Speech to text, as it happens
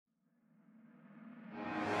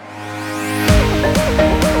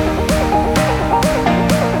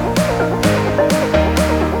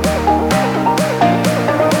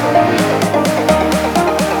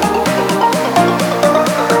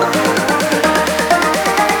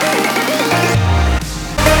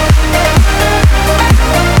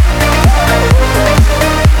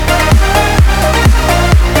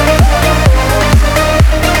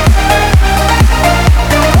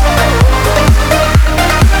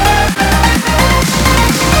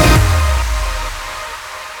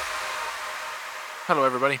Hello,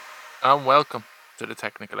 everybody, and welcome to the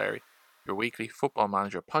Technical Area, your weekly Football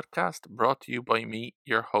Manager podcast brought to you by me,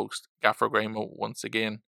 your host, Gaffer Gramo, once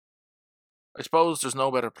again. I suppose there's no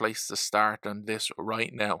better place to start than this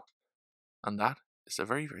right now, and that is a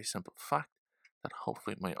very, very simple fact that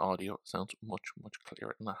hopefully my audio sounds much, much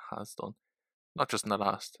clearer than it has done. Not just in the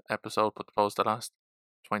last episode, but suppose the last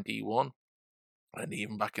 21, and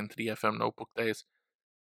even back into the FM Notebook days.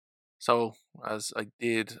 So, as I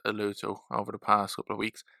did allude to over the past couple of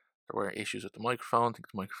weeks, there were issues with the microphone. I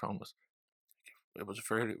think the microphone was a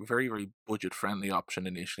very, very, very budget friendly option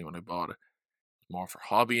initially when I bought it. It was more for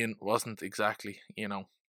hobbying. It wasn't exactly, the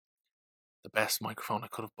best microphone I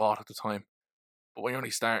could have bought at the time. But when you're only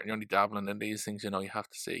starting, you're only dabbling in these things, you have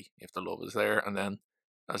to see if the love is there. And then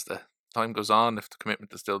as the time goes on, if the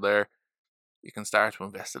commitment is still there, you can start to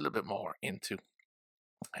invest a little bit more into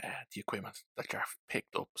the equipment that you've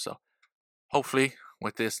picked up. So hopefully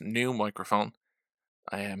with this new microphone,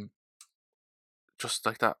 just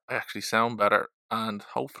like that, I actually sound better, and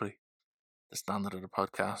hopefully the standard of the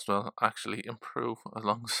podcast will actually improve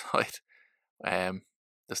alongside the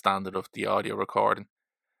standard of the audio recording.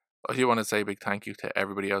 I do want to say a big thank you to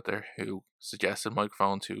everybody out there who suggested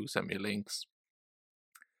microphones, who sent me links.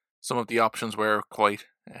 Some of the options were quite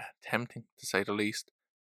tempting, to say the least,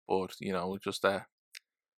 but just the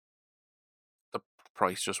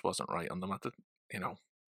price just wasn't right on them at the,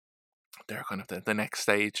 they're kind of the next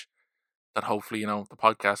stage that hopefully, the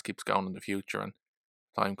podcast keeps going in the future and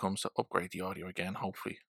time comes to upgrade the audio again.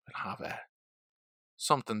 Hopefully we'll have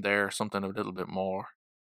something there, something a little bit more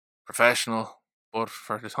professional. But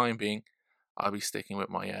for the time being, I'll be sticking with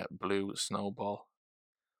my Blue Snowball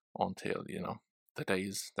until, the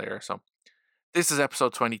day's there. So this is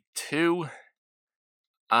episode 22,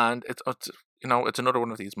 and it's another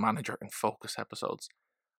one of these Manager in Focus episodes.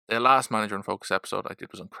 The last Manager in Focus episode I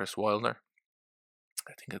did was on Chris Wilder.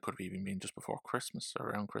 I think it could have even been just before Christmas,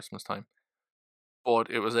 around Christmas time. But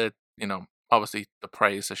it was obviously the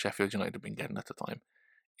praise that Sheffield United had been getting at the time.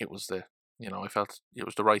 It was I felt it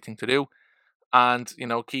was the right thing to do. And,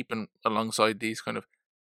 keeping alongside these kind of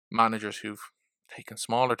managers who've taken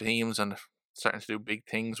smaller teams and starting to do big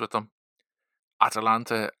things with them,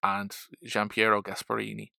 Atalanta and Gianpiero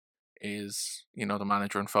Gasperini is, the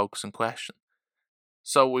manager in focus in question.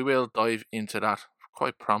 So we will dive into that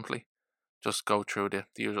quite promptly. Just go through the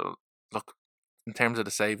usual. Look, in terms of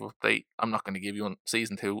the save update, I'm not going to give you one.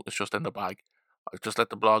 Season 2 is just in the bag. I've just let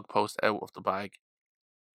the blog post out of the bag.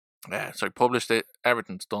 So I published it.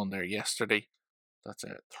 Everything's done there yesterday. That's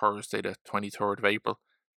Thursday, the 23rd of April.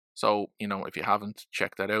 So, if you haven't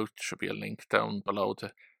checked that out, there should be a link down below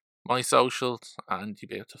to my socials and you'll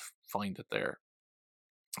be able to find it there.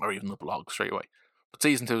 Or even the blog straight away. But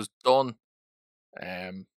season 2 is done.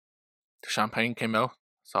 The champagne came out.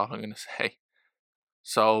 That's all I'm going to say.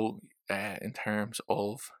 So, in terms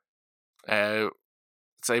of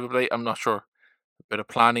save update, I'm not sure. A bit of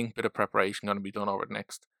planning, bit of preparation going to be done over the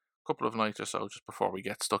next couple of nights or so, just before we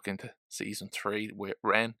get stuck into season 3 with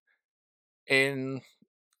Ren. In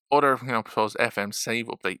other, I suppose FM save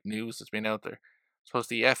update news that's been out there, I suppose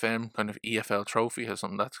the FM kind of EFL trophy has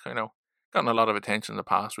something that's kind of gotten a lot of attention in the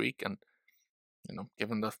past week, and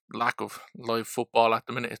given the lack of live football at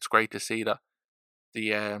the minute, it's great to see that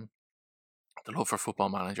the love for Football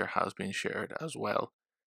Manager has been shared as well.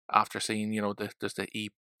 After seeing, there's the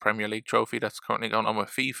Premier League trophy that's currently going on with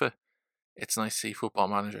FIFA, it's nice to see Football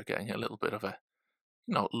Manager getting a little bit of a,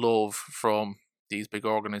 love from these big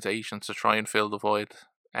organisations to try and fill the void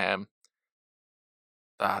that,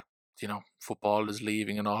 football is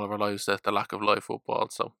leaving in all of our lives, the lack of live football.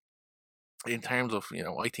 So in terms of,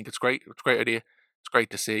 I think it's great. It's a great idea. It's great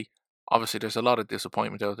to see. Obviously, there's a lot of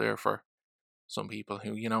disappointment out there for some people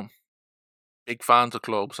who, big fans of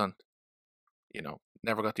clubs and,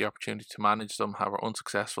 never got the opportunity to manage them, were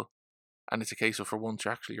unsuccessful. And it's a case of, for once,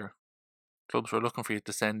 your clubs were looking for you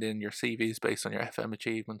to send in your CVs based on your FM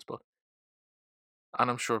achievements. And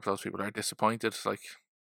I'm sure those people are disappointed, like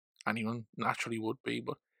anyone naturally would be.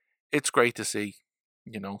 But it's great to see,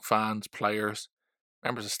 fans, players,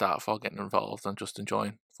 members of staff all getting involved and just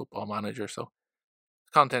enjoying Football Manager. So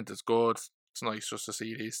the content is good. It's nice just to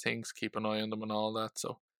see these things, keep an eye on them and all that.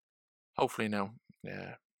 So hopefully now,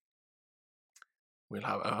 we'll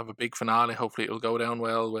have a big finale. Hopefully it'll go down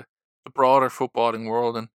well with the broader footballing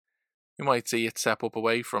world, and you might see it step up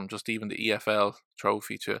away from just even the EFL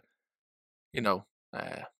trophy to,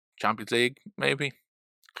 Champions League maybe.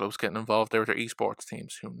 Clubs getting involved there with their esports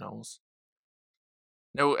teams. Who knows?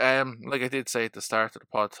 Now, like I did say at the start of the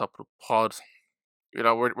top of the pod,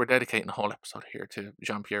 we're dedicating a whole episode here to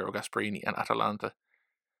Gianpiero Gasperini and Atalanta.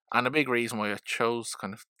 And a big reason why I chose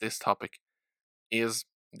kind of this topic is,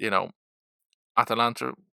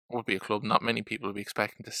 Atalanta would be a club not many people would be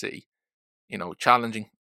expecting to see, challenging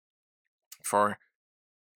for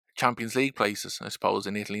Champions League places, I suppose,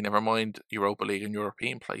 in Italy, never mind Europa League and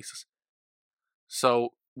European places. So,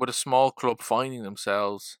 with a small club finding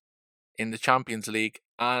themselves in the Champions League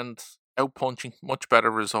and outpunching much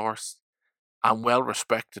better resource and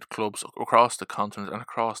well-respected clubs across the continent and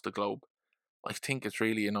across the globe, I think it's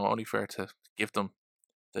really, only fair to give them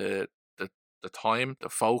the the, the time, the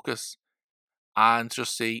focus, and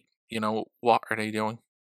just see, what are they doing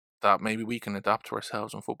that maybe we can adapt to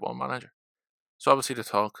ourselves in Football Manager. So obviously the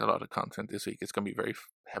talk, a lot of content this week is going to be very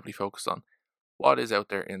heavily focused on what is out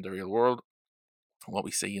there in the real world, what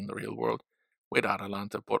we see in the real world with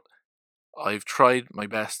Atalanta. But I've tried my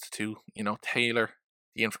best to, tailor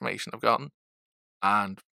the information I've gotten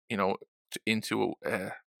and, into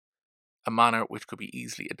a manner which could be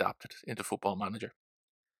easily adapted into Football Manager.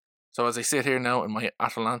 So as I sit here now in my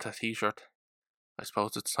Atalanta t-shirt, I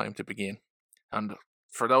suppose it's time to begin. And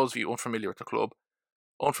for those of you unfamiliar with the club,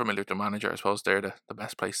 unfamiliar with the manager, I suppose they're the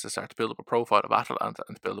best place to start to build up a profile of Atalanta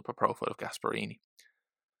and to build up a profile of Gasperini.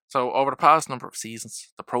 So over the past number of seasons,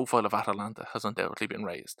 the profile of Atalanta has undoubtedly been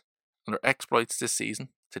raised, and their exploits this season,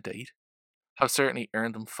 to date, have certainly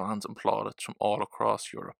earned them fans and plaudits from all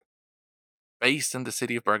across Europe. Based in the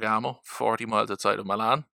city of Bergamo, 40 miles outside of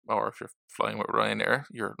Milan, or if you're flying with Ryanair,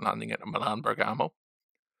 you're landing at Milan Bergamo,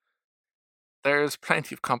 there's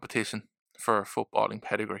plenty of competition for footballing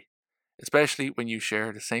pedigree, especially when you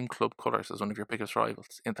share the same club colours as one of your biggest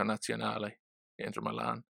rivals, Internazionale, Inter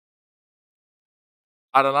Milan.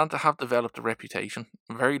 Atalanta have developed a reputation,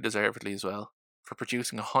 very deservedly as well, for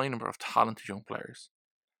producing a high number of talented young players.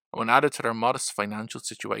 And when added to their modest financial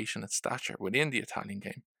situation and stature within the Italian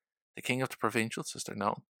game, the king of the provincials, as they're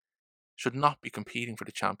known, should not be competing for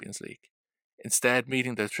the Champions League, instead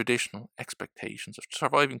meeting the traditional expectations of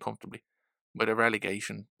surviving comfortably with a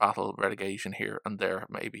relegation here and there,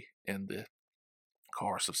 maybe in the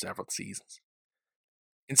course of several seasons.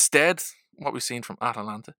 Instead, what we've seen from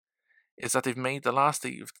Atalanta is that they've made the last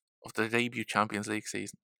day of their debut Champions League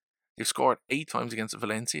season. They've scored 8 times against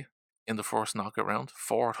Valencia in the first knockout round,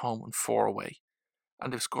 4 at home and 4 away,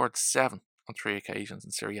 and they've scored 7 on 3 occasions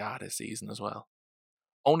in Serie A this season as well.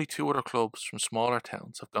 Only 2 other clubs from smaller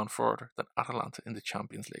towns have gone further than Atalanta in the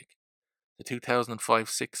Champions League. The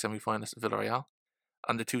 2005-06 semi-finalists Villarreal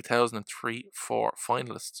and the 2003-04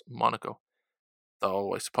 finalists Monaco.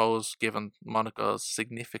 Though I suppose given Monaco's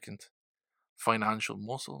significant financial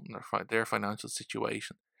muscle and their financial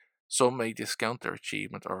situation, some may discount their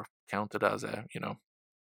achievement or count it as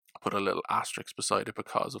put a little asterisk beside it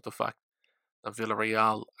because of the fact that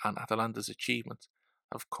Villarreal and Atalanta's achievements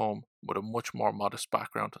have come with a much more modest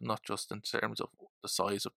background, not just in terms of the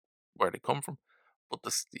size of where they come from, but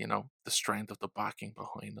the strength of the backing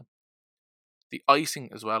behind them. The icing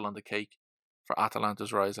as well on the cake for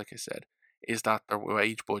Atalanta's rise, like I said, is that their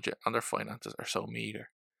wage budget and their finances are so meagre.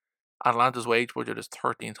 Atalanta's wage budget is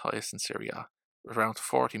 13th highest in Serie A, with around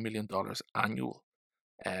 $40 million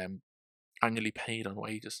annually paid on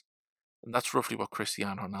wages. And that's roughly what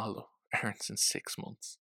Cristiano Ronaldo earns in 6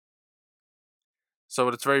 months. So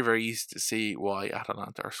it's very, very easy to see why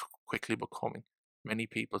Atalanta are quickly becoming many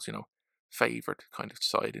people's, favoured kind of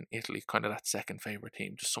side in Italy, kind of that second favourite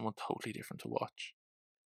team, just someone totally different to watch.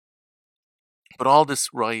 But all this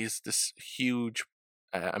rise, this huge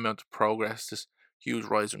amount of progress, this huge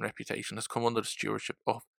rise in reputation has come under the stewardship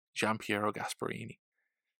of Gianpiero Gasperini.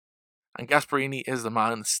 And Gasperini is the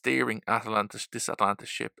man steering this Atalanta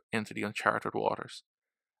ship into the uncharted waters.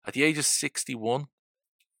 At the age of 61,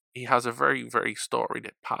 he has a very, very storied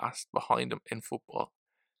past behind him in football.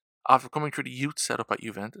 After coming through the youth setup at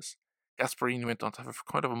Juventus, Gasperini went on to have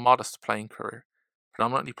kind of a modest playing career,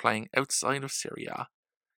 predominantly playing outside of Serie A.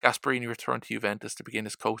 Gasperini returned to Juventus to begin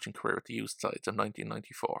his coaching career at the youth sides in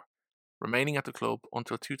 1994, remaining at the club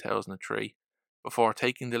until 2003, before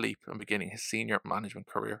taking the leap and beginning his senior management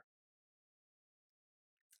career.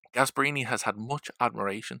 Gasperini has had much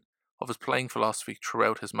admiration of his playing philosophy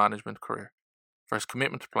throughout his management career, for his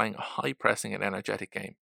commitment to playing a high-pressing and energetic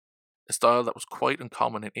game, a style that was quite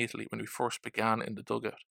uncommon in Italy when we first began in the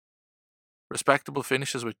dugout. Respectable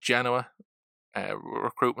finishes with Genoa,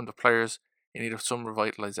 recruitment of players in need of some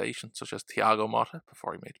revitalisation, such as Thiago Motta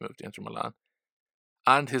before he made the move to Inter Milan,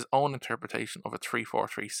 and his own interpretation of a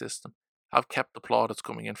 3-4-3 system have kept the plaudits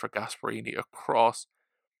coming in for Gasperini across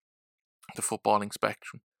the footballing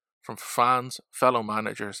spectrum, from fans, fellow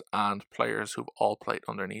managers, and players who've all played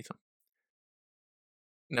underneath him.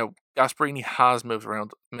 Now, Gasperini has moved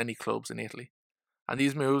around many clubs in Italy, and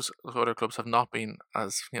these moves with other clubs have not been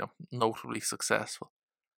as notably successful.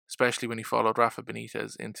 especially when he followed Rafa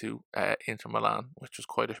Benitez into Inter Milan, which was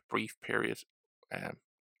quite a brief period um,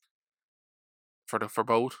 for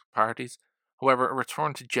both parties. However, a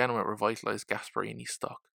return to Genoa revitalised Gasperini's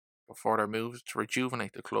stock before their moves to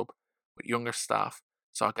rejuvenate the club with younger staff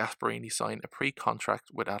saw Gasperini sign a pre-contract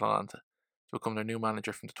with Atalanta to become their new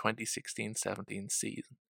manager from the 2016-17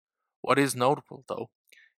 season. What is notable, though,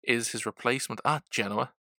 is his replacement at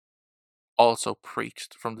Genoa also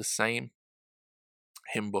preached from the same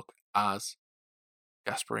hymn book as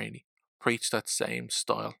Gasperini, preached that same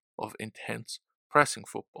style of intense pressing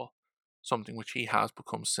football, something which he has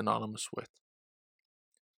become synonymous with.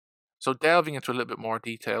 So delving into a little bit more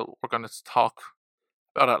detail, we're going to talk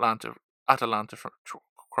about Atalanta from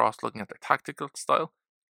across looking at their tactical style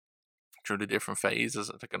through the different phases,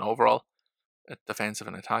 like an overall defensive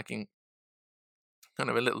and attacking. Kind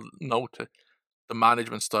of a little note to the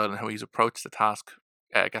management style and how he's approached the task,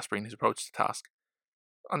 Gasperini's approached the task,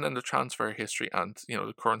 and then the transfer history and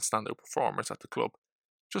the current standout performers at the club,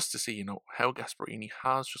 just to see how Gasperini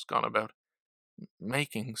has just gone about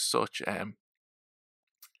making such a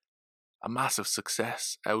massive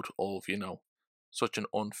success out of such an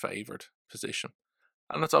unfavoured position.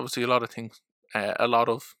 And that's obviously a lot of things, a lot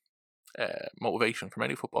of motivation for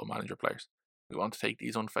many football manager players. We want to take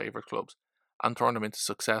these unfavoured clubs and turn them into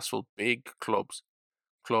successful big clubs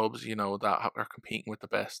that are competing with the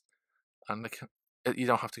best. And you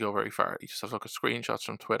don't have to go very far. You just have to look at screenshots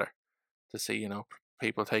from Twitter to see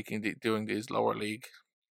people doing these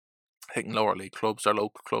taking lower league clubs or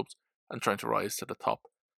local clubs and trying to rise to the top.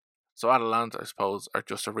 So Atalanta, I suppose, are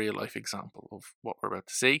just a real life example of what we're about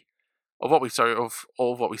to see, of what we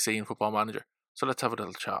see in Football Manager. So let's have a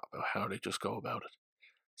little chat about how they just go about it.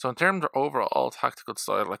 So in terms of overall tactical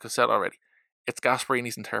style, like I said already, it's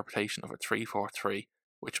Gasperini's interpretation of a 3-4-3,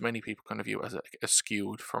 which many people kind of view as a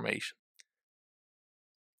skewed formation.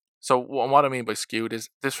 So what I mean by skewed is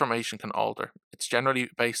this formation can alter. It's generally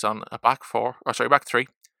based on a back three,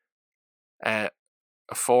 a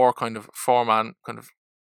four-man kind of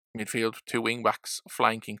midfield, two wing backs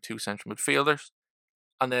flanking two central midfielders,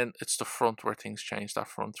 and then it's the front where things change. That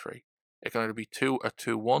front three, it can either be a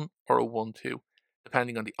 2-1 or a 1-2,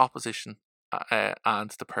 depending on the opposition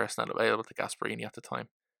and the personnel available to Gasperini at the time.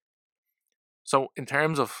 So in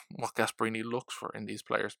terms of what Gasperini looks for in these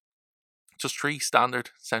players, just three standard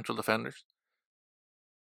central defenders,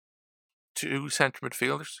 two central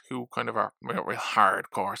midfielders who kind of are real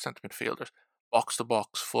hardcore central midfielders, box to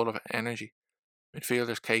box, full of energy,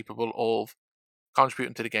 midfielders capable of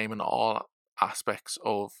contributing to the game in all aspects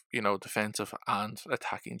of defensive and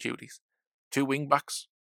attacking duties. Two wing backs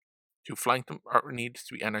who flank them need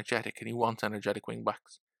to be energetic, and he wants energetic wing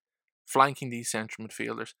backs, flanking these central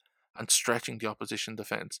midfielders and stretching the opposition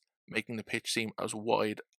defence, making the pitch seem as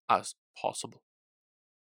wide as possible.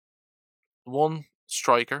 One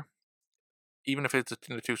striker, even if it's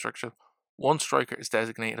in the two strikers, one striker is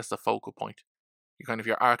designated as the focal point. You're kind of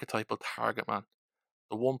your archetypal target man.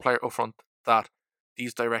 The one player up front that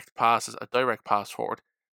these direct passes, a direct pass forward,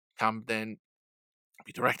 can then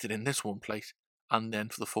be directed in this one place, and then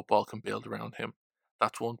the football can build around him.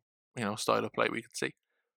 That's one style of play we can see.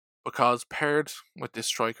 Because paired with this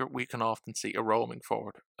striker, we can often see a roaming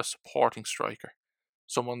forward, a supporting striker,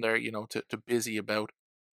 someone there to busy about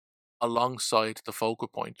alongside the focal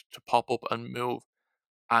point, to pop up and move,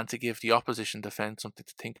 and to give the opposition defence something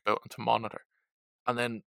to think about and to monitor. And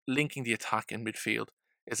then linking the attack in midfield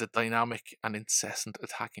is a dynamic and incessant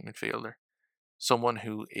attacking midfielder. Someone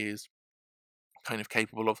who is kind of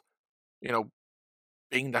capable of,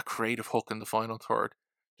 being that creative hook in the final third,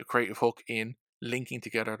 the creative hook in linking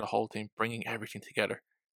together the whole team, bringing everything together.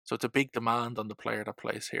 So it's a big demand on the player that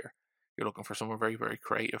plays here. You're looking for someone very, very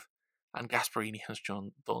creative. And Gasperini has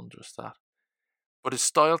done just that. But his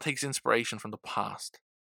style takes inspiration from the past.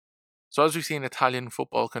 So as we've seen Italian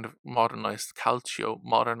football kind of modernised, Calcio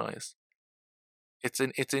modernised, it's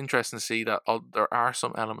interesting to see that there are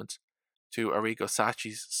some elements to Arrigo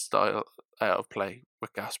Sacchi's style of play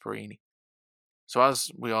with Gasperini. So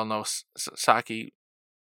as we all know, Sacchi,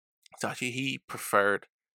 he preferred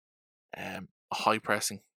a high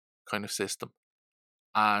pressing kind of system.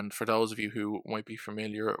 And for those of you who might be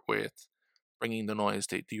familiar with Bringing the Noise,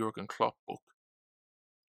 the Jurgen Klopp book,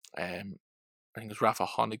 I think it's Rafa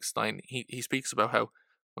Honigstein, he speaks about how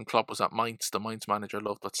when Klopp was at Mainz, the Mainz manager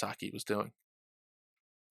loved what Sacchi was doing.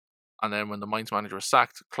 And then when the Mainz manager was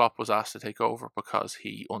sacked, Klopp was asked to take over because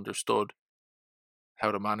he understood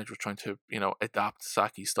how the manager was trying to, adapt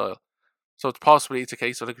Sacchi's style. So it's a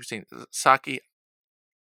case of, like we've seen, Sacchi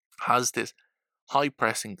has this high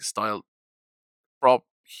pressing style, brought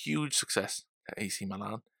huge success to AC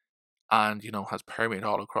Milan, and has permeated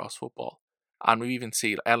all across football. And we even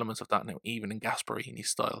see elements of that now, even in Gasparini's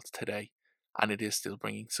styles today, and it is still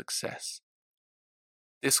bringing success.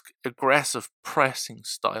 This aggressive pressing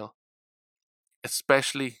style,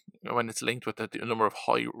 especially when it's linked with the number of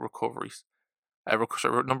high recoveries,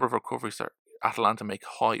 number of recoveries that Atalanta make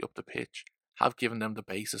high up the pitch, have given them the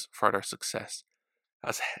basis for their success,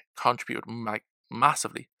 has contributed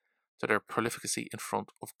massively to their prolificacy in front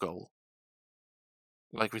of goal.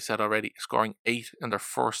 Like we said already, scoring 8 in their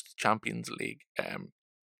first Champions League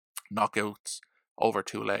knockouts over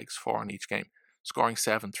 2 legs, 4 in each game, scoring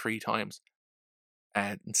 7 3 times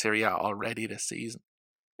in Serie A already this season.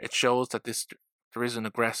 It shows that there is an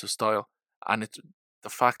aggressive style, and it's the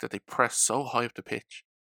fact that they press so high up the pitch,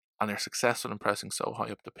 and they're successful in pressing so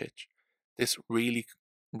high up the pitch. This really,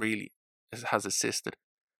 really has assisted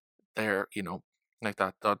their, like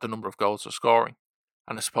that, the number of goals they're scoring.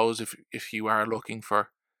 And I suppose if you are looking for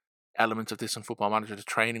elements of this in Football Manager, the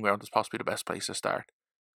training ground is possibly the best place to start.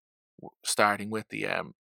 Starting with the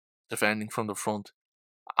defending from the front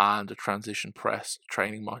and the transition press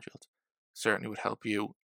training modules certainly would help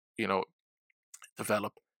you,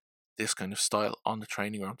 develop this kind of style on the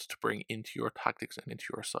training ground to bring into your tactics and into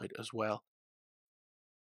your side as well.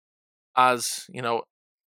 As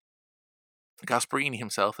Gasparini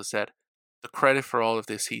himself has said, the credit for all of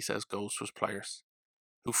this, he says, goes to his players,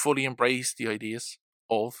 who fully embrace the ideas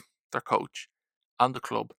of their coach and the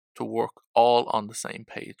club to work all on the same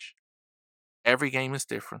page. Every game is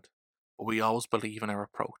different, but we always believe in our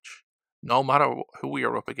approach, no matter who we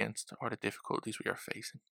are up against or the difficulties we are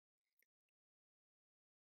facing.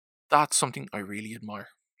 That's something I really admire.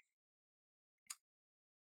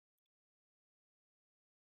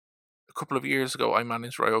 A couple of years ago, I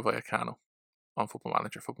managed Rayo Vallecano on Football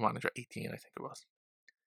Manager 18, I think it was.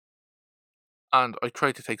 And I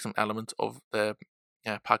tried to take some elements of the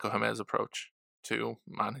Paco James approach to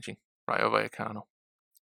managing Rayo Vallecano.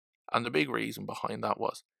 And the big reason behind that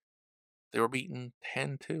was they were beaten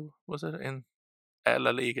 10-2, was it, in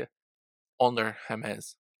La Liga under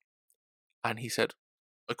James. And he said,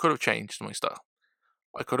 I could have changed my style.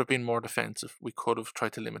 I could have been more defensive. We could have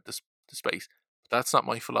tried to limit the space. But that's not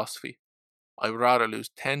my philosophy. I would rather lose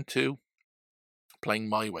 10-2 playing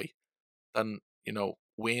my way than,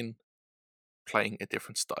 win playing a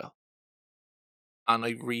different style. And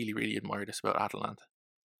I really, really admire this about Atalanta.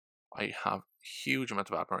 I have a huge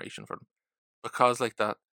amount of admiration for them. Because like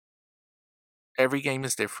that, every game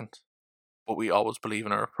is different, but we always believe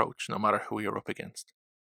in our approach, no matter who you're up against.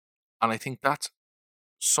 And I think that's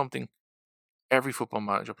something every Football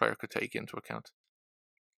Manager player could take into account.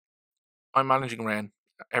 I'm managing Rennes.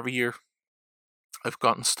 Every year, I've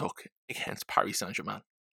gotten stuck against Paris Saint-Germain.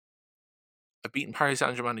 I've beaten Paris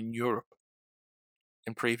Saint-Germain in Europe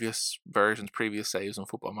in previous saves on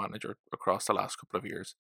Football Manager across the last couple of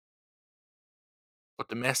years. But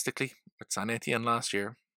domestically, with Saint Etienne last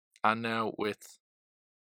year, and now with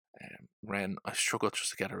Rennes, I struggled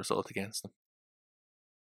just to get a result against them.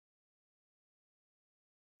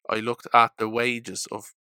 I looked at the wages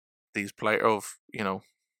of these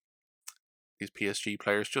these PSG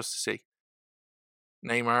players just to see.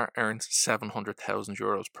 Neymar earns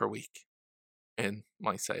 €700,000 per week in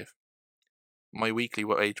my save. My weekly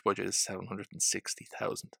wage budget is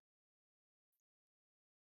 760,000.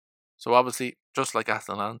 So obviously, just like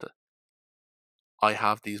Atalanta, I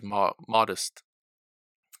have these modest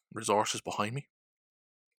resources behind me,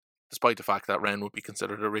 despite the fact that Rennes would be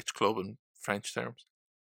considered a rich club in French terms.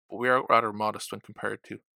 But we are rather modest when compared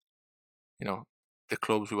to, the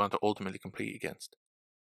clubs we want to ultimately compete against.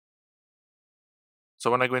 So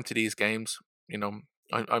when I go into these games,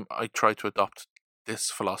 I try to adopt this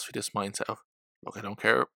philosophy, this mindset of, look, I don't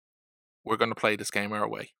care. We're going to play this game our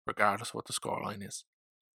way, regardless of what the scoreline is.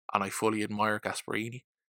 And I fully admire Gasparini,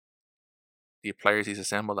 the players he's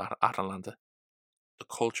assembled at Atalanta, the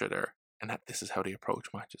culture there, and that this is how they approach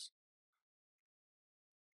matches.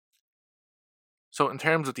 So in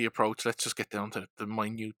terms of the approach, let's just get down to the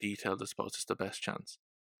minute details. I suppose is the best chance.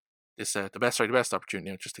 The best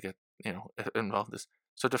opportunity just to get involved in this.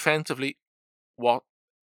 So defensively, what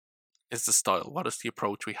is the style? What is the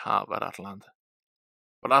approach we have at Atalanta?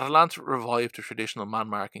 Well, Atalanta revived a traditional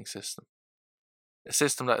man-marking system, a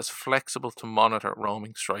system that is flexible to monitor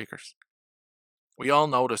roaming strikers. We all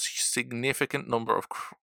know there's a significant number of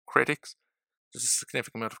critics. There's a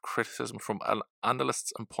significant amount of criticism from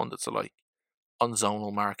analysts and pundits alike on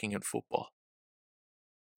zonal marking in football.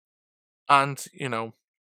 And,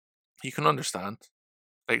 you can understand,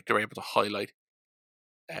 like, they're able to highlight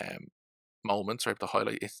moments, or able to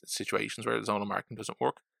highlight situations where zonal marking doesn't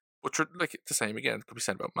work. But like the same again, it could be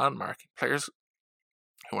said about man marking. Players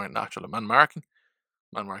who aren't natural at man marking.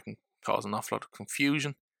 Man marking causes an awful lot of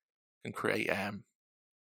confusion, can create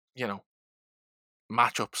you know,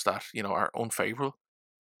 matchups that, are unfavourable.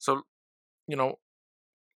 So, you know,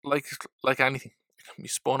 like anything, it can be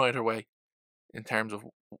spun either way in terms of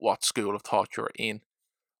what school of thought you're in.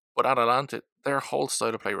 But at Atalanta, their whole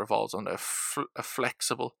style of play revolves on a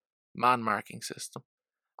flexible man marking system.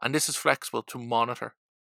 And this is flexible to monitor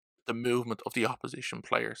the movement of the opposition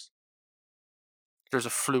players. There's a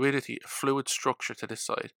fluid structure to this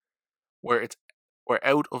side, where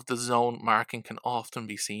out of the zone marking can often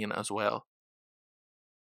be seen as well.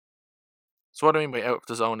 So what I mean by out of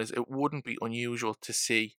the zone is it wouldn't be unusual to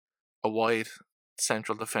see a wide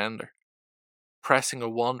central defender pressing a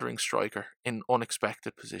wandering striker in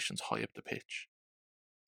unexpected positions high up the pitch.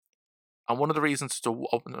 And one of the reasons to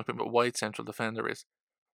open up a wide central defender is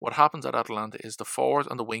what happens at Atalanta is the forwards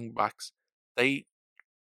and the wing backs, they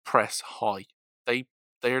press high.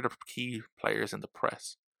 They're the key players in the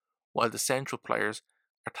press, while the central players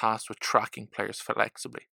are tasked with tracking players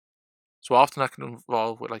flexibly. So often that can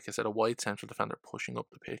involve with, like I said, a wide central defender pushing up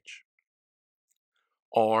the pitch.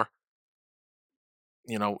 Or,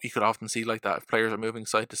 you could often see like that if players are moving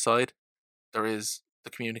side to side, there is the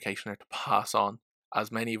communication there to pass on,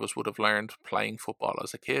 as many of us would have learned playing football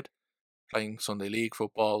as a kid, playing Sunday league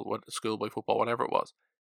football, schoolboy football, whatever it was,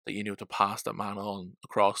 that you knew to pass that man on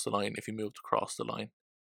across the line if you moved across the line.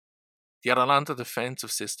 The Atalanta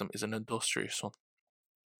defensive system is an industrious one.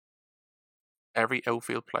 Every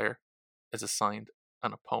outfield player is assigned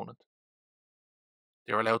an opponent.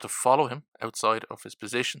 They are allowed to follow him outside of his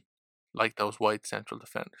position, like those wide central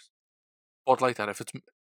defenders. But like that,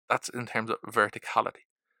 that's in terms of verticality.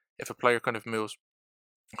 If a player kind of moves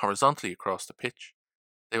horizontally across the pitch,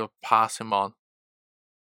 they will pass him on.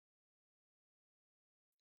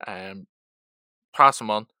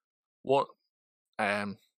 What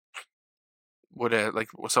would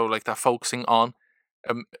like that focusing on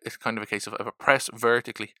it's kind of a case of a press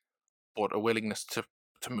vertically, but a willingness to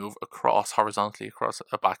move horizontally across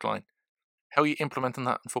a back line. How are you implementing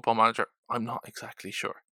that in Football Manager? I'm not exactly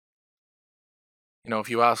sure. If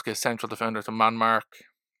you ask a central defender to man mark,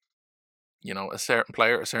 a certain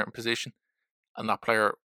player, a certain position, and that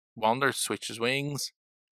player wanders, switches wings,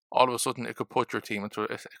 all of a sudden it could put your team into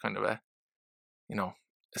a kind of a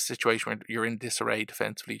situation where you're in disarray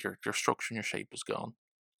defensively, your structure and your shape is gone.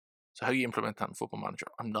 So how you implement that in Football Manager,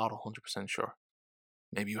 I'm not 100% sure.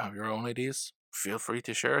 Maybe you have your own ideas. Feel free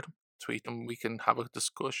to share them, tweet them. We can have a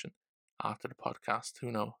discussion after the podcast.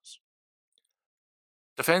 Who knows?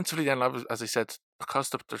 Defensively, then, as I said, because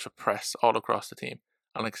there's a press all across the team,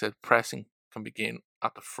 and like I said, pressing can begin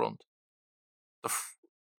at the front.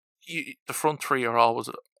 The front three are always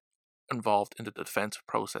involved in the defensive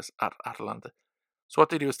process at Atalanta. So what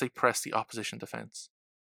they do is they press the opposition defense.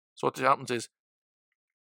 So what happens is,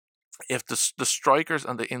 if the strikers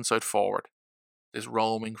and the inside forward is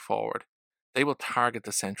roaming forward, they will target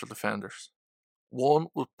the central defenders. One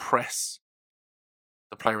will press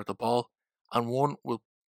the player with the ball, and one will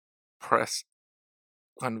press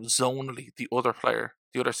kind of zonally the other player,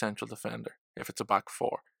 the other central defender, if it's a back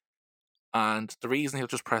four. And the reason he'll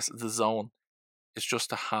just press the zone is just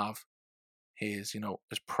to have his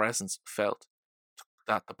presence felt,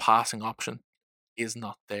 that the passing option is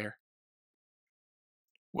not there.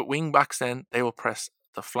 With wing backs, then they will press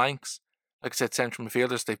the flanks. Like I said, central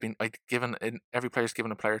midfielders, every player's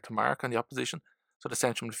given a player to mark on the opposition, so the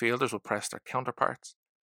central midfielders will press their counterparts,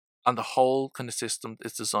 and the whole kind of system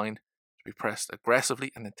is designed to be pressed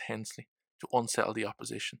aggressively and intensely to unsettle the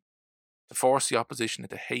opposition, to force the opposition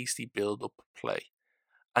into hasty build-up play,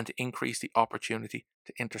 and to increase the opportunity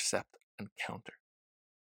to intercept and counter.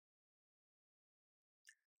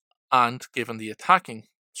 And given the attacking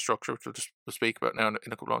structure, which we'll speak about now in a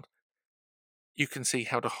couple of months, you can see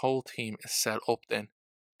how the whole team is set up then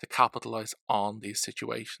to capitalise on these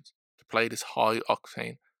situations, to play this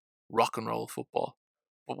high-octane rock and roll football,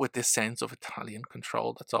 but with this sense of Italian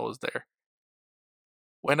control that's always there.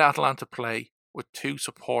 When Atalanta play with two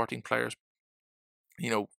supporting players,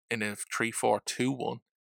 in a 3-4-2-1,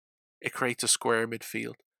 it creates a square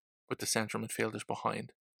midfield with the central midfielders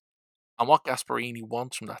behind. And what Gasperini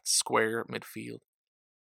wants from that square midfield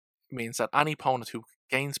means that any opponent who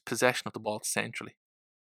gains possession of the ball centrally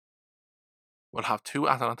will have two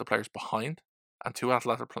Atalanta players behind and two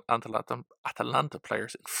Atalanta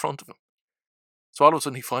players in front of him. So all of a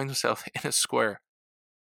sudden he finds himself in a square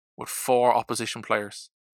with four opposition players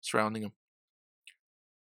surrounding him.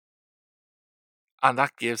 And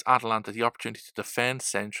that gives Atalanta the opportunity to defend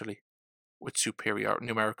centrally with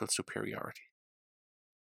numerical superiority.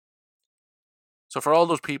 So for all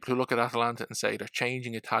those people who look at Atalanta and say they're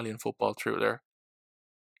changing Italian football through their,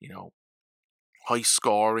 high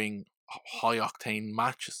scoring, high octane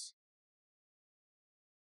matches,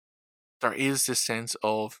 there is this sense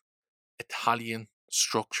of Italian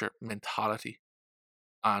structure, mentality,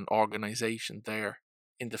 and organisation there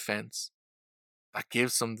in defence that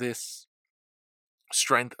gives them this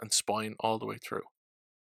strength and spine all the way through.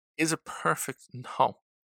 Is it perfect? No.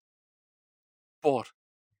 But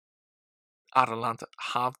Atalanta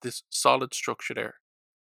have this solid structure there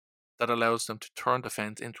that allows them to turn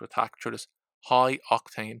defence into attack through this high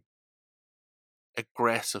octane,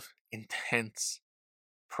 aggressive, intense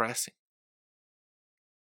pressing.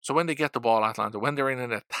 So when they get the ball, Atalanta, when they're in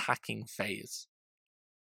an attacking phase,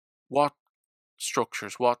 what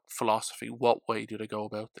structures, what philosophy, what way do they go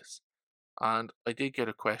about this? And I did get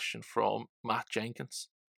a question from Matt Jenkins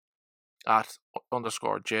at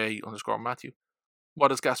 _J_Matthew. What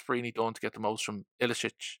has Gasperini done to get the most from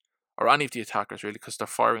Ilicic or any of the attackers, really, because they're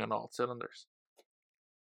firing on all cylinders?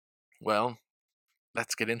 Well,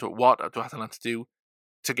 let's get into it. What do Atalanta do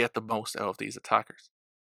to get the most out of these attackers?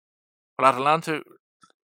 Well, Atalanta,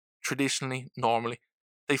 traditionally, normally,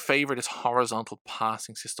 they favour this horizontal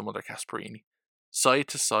passing system under Gasperini, side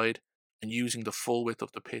to side and using the full width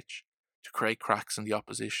of the pitch to create cracks in the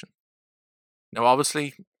opposition. Now,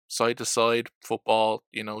 obviously, side to side football,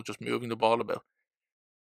 just moving the ball about,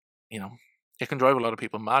 it can drive a lot of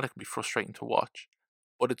people mad. It can be frustrating to watch,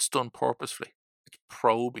 but it's done purposefully. It's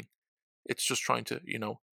probing. It's just trying to,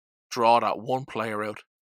 draw that one player out.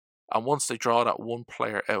 And once they draw that one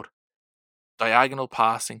player out, diagonal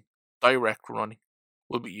passing, direct running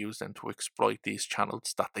will be used then to exploit these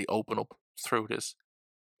channels that they open up through this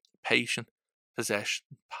patient possession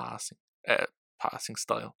passing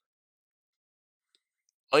style.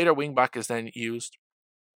 Either wing back is then used,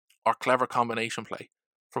 or clever combination play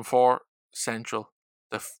from four central,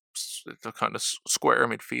 the kind of square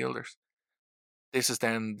midfielders. This is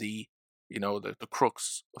then the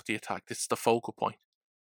crux of the attack. This is the focal point.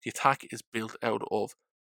 The attack is built out of,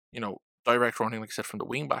 direct running, like I said, from the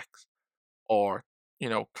wing backs, or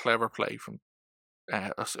clever play from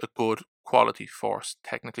a good quality force,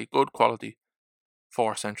 technically good quality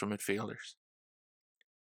for central midfielders.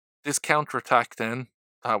 This counter-attack then,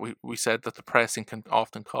 we said that the pressing can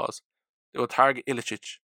often cause, they will target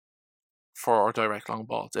Ilicic for direct long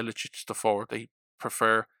balls. Ilicic is the forward they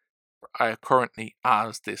prefer currently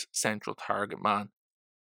as this central target man.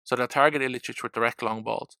 So they'll target Ilicic with direct long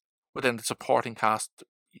balls, but then the supporting cast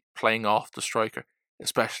playing off the striker,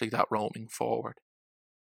 especially that roaming forward.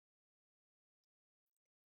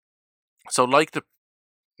 So like the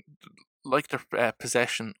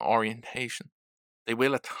possession orientation, they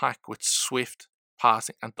will attack with swift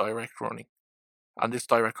passing and direct running. And this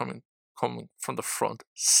direct coming from the front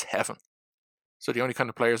seven. So the only kind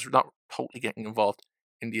of players not totally getting involved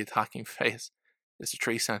in the attacking phase is the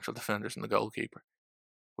three central defenders and the goalkeeper,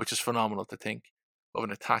 which is phenomenal to think of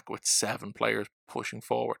an attack with 7 players pushing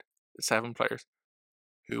forward. The 7 players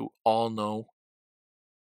who all know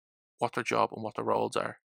what their job and what their roles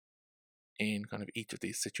are in kind of each of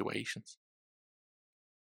these situations.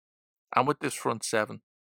 And with this front 7,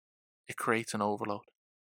 it creates an overload.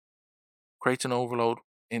 Creates an overload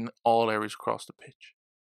in all areas across the pitch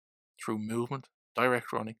through movement,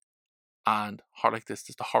 direct running, and this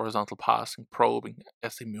is the horizontal passing, probing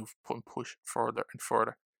as they move and push further and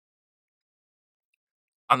further.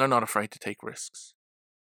 And they're not afraid to take risks.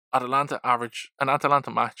 An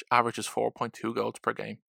Atalanta match averages 4.2 goals per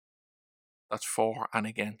game. That's for and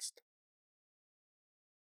against.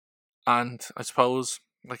 And I suppose,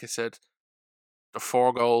 like I said, the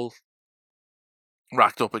 4 goals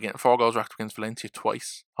racked up against Valencia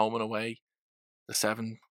twice, home and away. The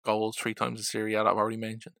 7 goals 3 times in Serie A that I've already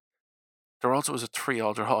mentioned. There also was a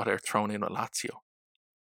 3-3 draw there thrown in with Lazio,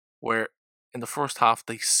 where in the first half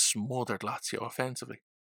they smothered Lazio offensively.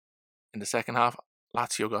 In the second half,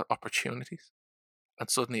 Lazio got opportunities, and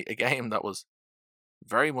suddenly a game that was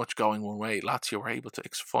very much going one way, Lazio were able to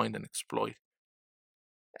find and exploit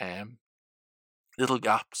little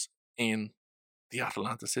gaps in the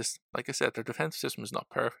Atalanta system. Like I said, their defensive system is not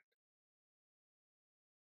perfect.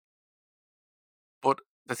 But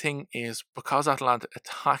the thing is, because Atalanta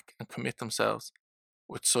attack and commit themselves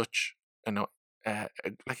with such, going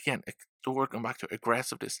back to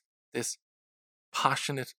aggressiveness, this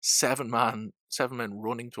passionate 7 men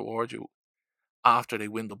running towards you after they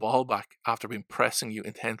win the ball back, after being pressing you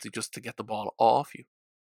intensely just to get the ball off you.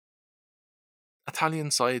 Italian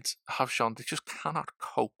sides have shown they just cannot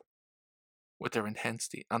cope with their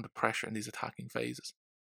intensity and the pressure in these attacking phases.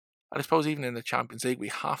 And I suppose even in the Champions League, we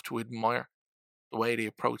have to admire the way they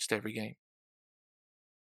approached every game.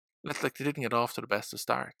 like they didn't get off to the best of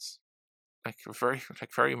starts. Very,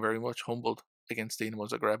 very much humbled against Dinamo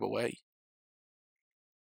Zagreb away.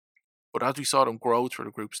 But as we saw them grow through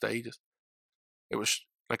the group stages, it was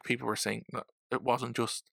like people were saying that it wasn't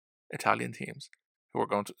just Italian teams who were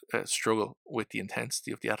going to struggle with the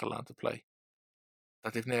intensity of the Atalanta play.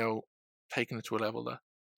 That they've now taken it to a level that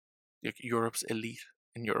Europe's elite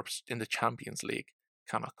in the Champions League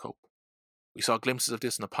cannot cope. We saw glimpses of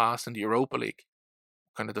this in the past in the Europa League,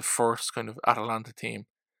 kind of the first kind of Atalanta team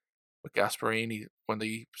with Gasperini when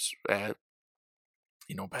they bet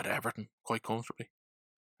Everton quite comfortably,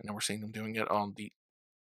 and then we're seeing them doing it on the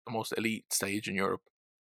most elite stage in Europe.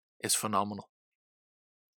 Is phenomenal,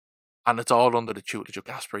 and it's all under the tutelage of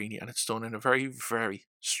Gasperini, and it's done in a very, very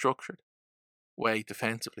structured way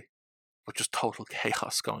defensively, but just total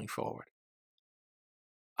chaos going forward.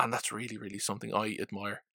 And that's really, really something I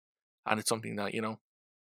admire, and it's something that,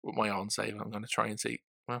 with my own save, I'm going to try and see,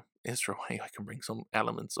 well, is there a way I can bring some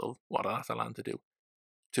elements of what Atalanta do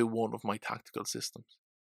to one of my tactical systems,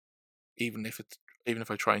 even if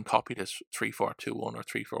I try and copy this 3-4-2-1 or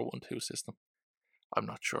 3-4-1-2 system. I'm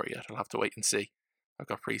not sure yet. I'll have to wait and see. I've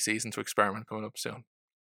got pre-season to experiment coming up soon.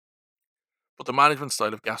 But the management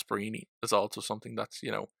style of Gasperini is also something that's,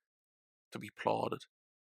 to be applauded.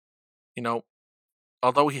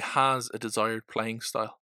 Although he has a desired playing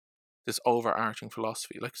style, this overarching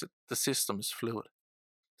philosophy, like the system is fluid.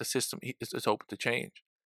 The system is open to change.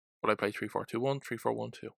 Will I play 3-4-2-1,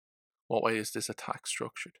 3-4-1-2? What way is this attack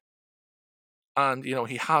structured? And,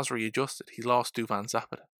 he has readjusted. He lost Duvan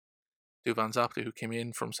Zapata. Duvan Zapata, who came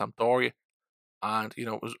in from Sampdoria, and,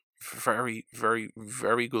 was very, very,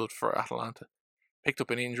 very good for Atalanta. Picked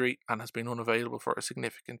up an injury and has been unavailable for a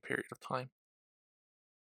significant period of time.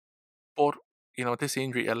 But, this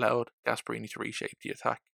injury allowed Gasperini to reshape the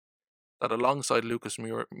attack. That alongside Lucas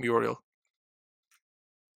Muriel,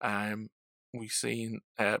 we've seen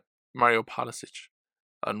Mario Palisic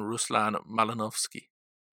and Ruslan Malinovsky,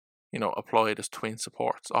 applied as twin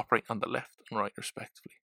supports, operating on the left and right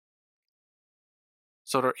respectively.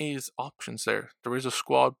 So there is options there. There is a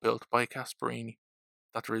squad built by Gasperini.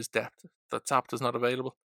 That there is depth. That Zapata is not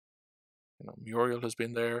available. Muriel has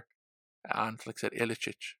been there, and like I said,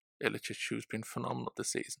 Ilicic, who's been phenomenal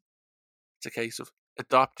this season. It's a case of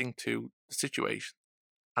adapting to the situation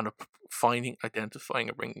and identifying,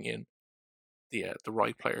 and bringing in the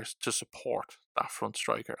right players to support that front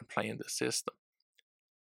striker and play in the system.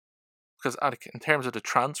 Because in terms of the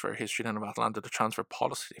transfer history then of Atalanta, the transfer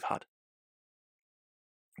policy they've had,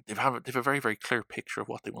 they've a very, very clear picture of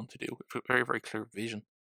what they want to do, a very, very clear vision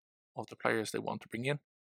of the players they want to bring in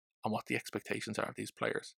and what the expectations are of these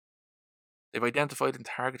players. They've identified and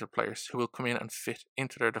targeted players who will come in and fit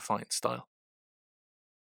into their defined style.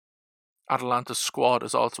 Atalanta's squad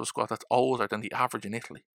is also a squad that's older than the average in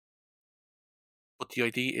Italy. But the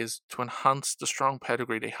idea is to enhance the strong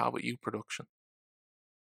pedigree they have with youth production.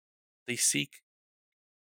 They seek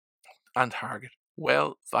and target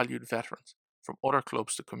well-valued veterans from other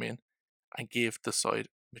clubs to come in and give the side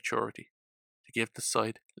maturity, to give the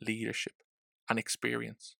side leadership and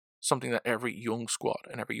experience, something that every young squad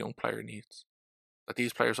and every young player needs. That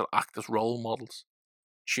these players will act as role models,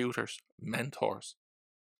 tutors, mentors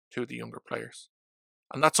to the younger players.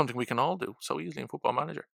 And that's something we can all do so easily in Football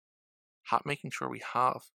Manager. Making sure we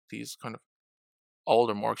have these kind of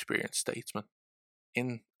older, more experienced statesmen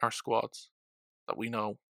in our squads that we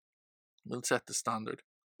know will set the standard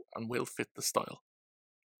and will fit the style.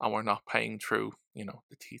 And we're not paying through,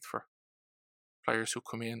 the teeth for players who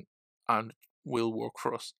come in and will work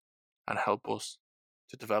for us and help us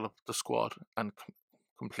to develop the squad and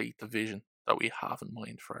complete the vision that we have in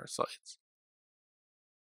mind for our sides.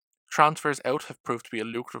 Transfers out have proved to be a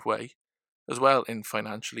lucrative way as well in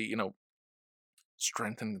financially,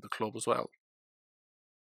 strengthening the club as well.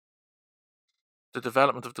 The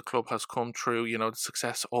development of the club has come through, the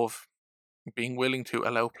success of being willing to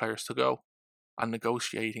allow players to go and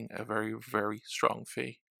negotiating a very, very strong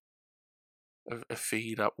fee. A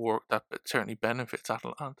fee that certainly benefits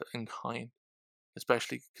Atalanta in kind,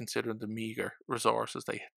 especially considering the meagre resources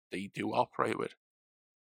they do operate with.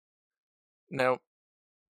 Now,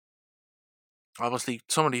 obviously,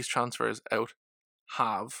 some of these transfers out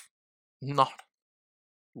have not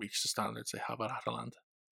reached the standards they have at Atalanta.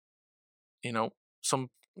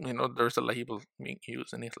 There's a label being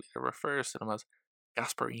used in Italy that refers to them as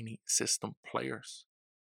Gasperini system players.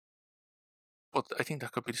 But I think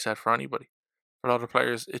that could be said for anybody. For a lot of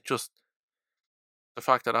players, it's just the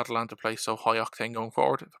fact that Atalanta plays so high octane going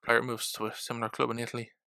forward. If a player moves to a similar club in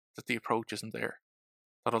Italy, that the approach isn't there.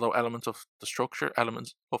 That although elements of the structure,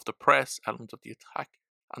 elements of the press, elements of the attack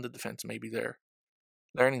and the defence may be there,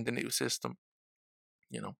 learning the new system,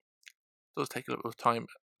 does take a little bit of time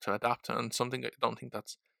to adapt to, and something I don't think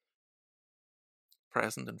that's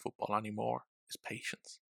present in football anymore is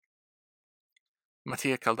patience.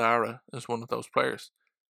 Mattia Caldara is one of those players.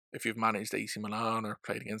 If you've managed AC Milan or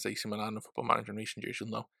played against AC Milan in Football Manager in recent years, you'll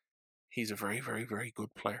know he's a very, very, very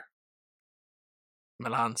good player.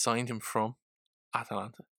 Milan signed him from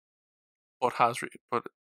Atalanta, but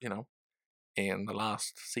in the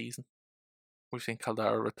last season, we've seen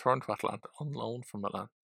Caldara return to Atalanta on loan from Milan,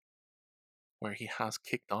 where he has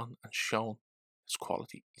kicked on and shown his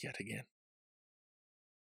quality yet again.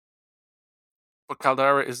 But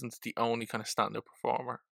Caldara isn't the only kind of stand-up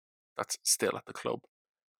performer that's still at the club.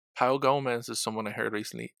 Pau Gomez is someone I heard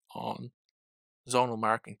recently on Zonal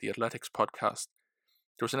Marking, the Athletics podcast.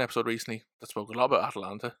 There was an episode recently that spoke a lot about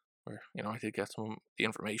Atalanta, where I did get some of the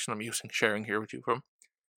information I'm sharing here with you from.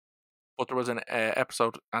 But there was an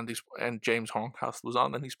episode, and James Horncastle was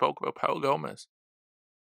on, and he spoke about Pau Gomez.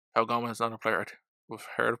 Pau Gomez is not a player we've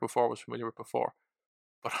heard of before, was familiar with before,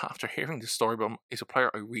 but after hearing this story about him, he's a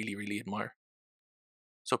player I really, really admire.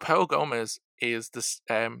 So Pau Gomez is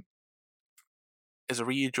is a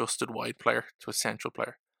readjusted wide player to a central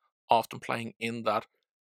player, often playing in that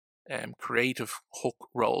creative hook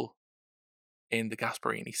role in the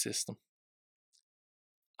Gasperini system.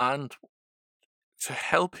 And to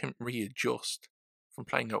help him readjust from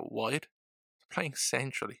playing out wide to playing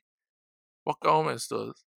centrally, what Gomez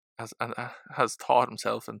does has taught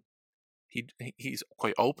himself, and he's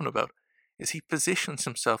quite open about, is he positions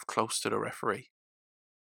himself close to the referee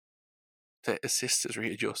to assist his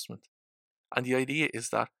readjustment. And the idea is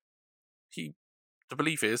that the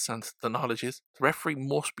belief is, and the knowledge is, the referee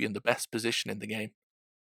must be in the best position in the game.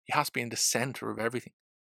 He has to be in the centre of everything.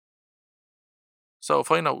 So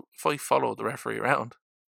if I follow the referee around,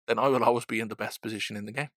 then I will always be in the best position in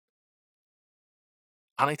the game.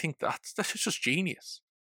 And I think that's just genius.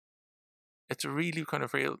 It's a really kind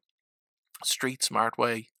of real street smart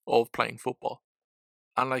way of playing football.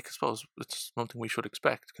 And I suppose it's something we should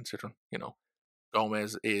expect, considering,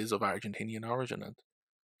 Gomez is of Argentinian origin. And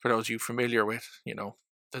for those of you familiar with, the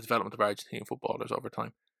development of Argentinian footballers over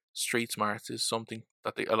time, street smarts is something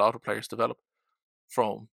that a lot of players develop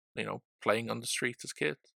from, playing on the streets as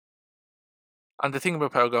kids. And the thing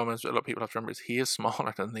about Pau Gomez, a lot of people have to remember, is he is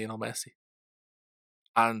smaller than Lionel Messi.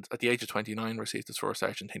 And at the age of 29, received his first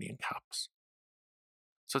Argentinian caps.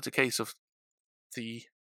 So it's a case of he's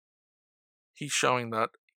showing that,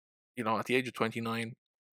 at the age of 29,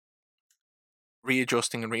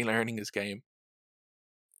 readjusting and relearning his game,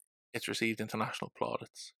 it's received international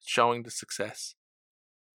plaudits, showing the success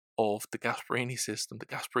of the Gasperini system, the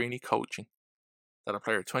Gasperini coaching, that a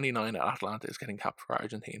player 29 at Atalanta is getting capped for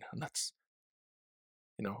Argentina. And that's,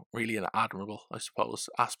 really an admirable, I suppose,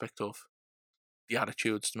 aspect of the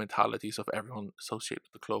attitudes, the mentalities of everyone associated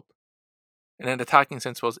with the club. And in the attacking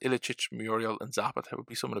sense, I suppose Ilicic, Muriel, and Zapata would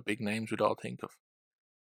be some of the big names we'd all think of.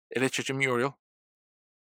 Ilicic and Muriel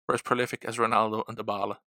were as prolific as Ronaldo and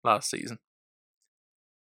Dybala last season.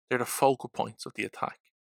 They're the focal points of the attack.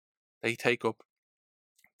 They take up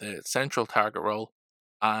the central target role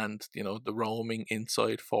and, the roaming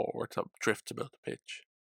inside forward that drifts about the pitch.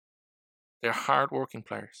 They're hard-working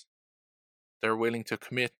players. They're willing to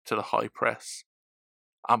commit to the high press.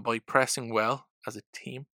 And by pressing well as a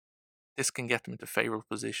team, this can get them into favourable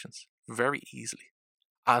positions very easily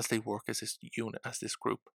as they work as this unit, as this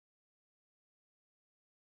group.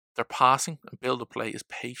 Their passing and build of play is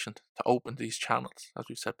patient to open these channels, as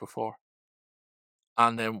we've said before.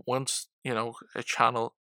 And then once, a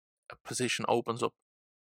position opens up,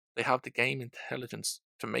 they have the game intelligence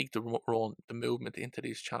to make the run, the movement into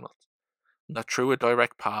these channels. And that through a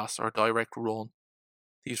direct pass or a direct run,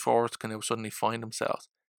 these forwards can now suddenly find themselves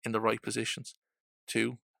in the right positions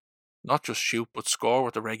to not just shoot, but score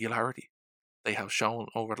with the regularity they have shown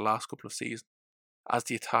over the last couple of seasons, as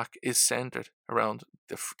the attack is centred around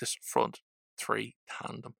this front three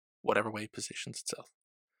tandem, whatever way it positions itself,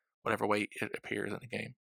 whatever way it appears in a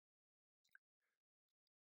game.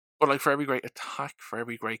 But for every great attack, for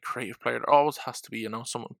every great creative player, there always has to be,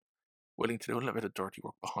 someone willing to do a little bit of dirty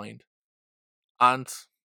work behind. And,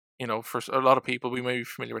 for a lot of people, we may be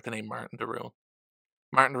familiar with the name Martin de Roon.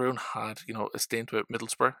 Martin de Roon had, a stint with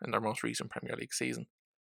Middlesbrough in their most recent Premier League season,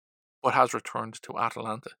 but has returned to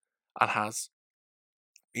Atalanta and has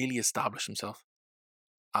really established himself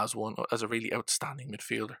as a really outstanding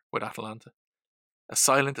midfielder with Atalanta. A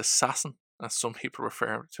silent assassin, as some people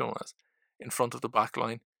refer to him as, in front of the back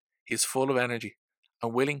line. He's full of energy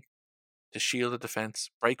and willing to shield the defence,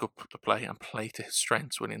 break up the play and play to his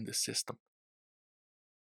strengths within this system.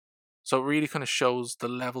 So it really kind of shows the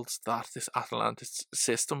levels that this Atalanta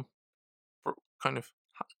system kind of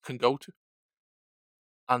can go to,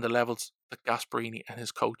 and the levels that Gasperini and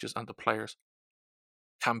his coaches and the players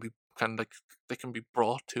can be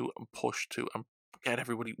brought to and pushed to and get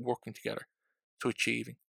everybody working together to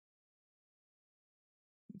achieving.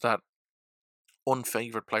 That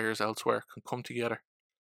unfavoured players elsewhere can come together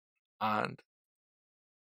and,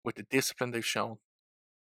 with the discipline they've shown,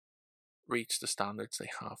 reach the standards they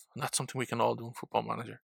have. And that's something we can all do in Football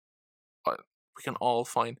Manager. We can all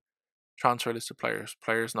find transfer list of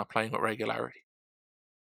players not playing with regularity,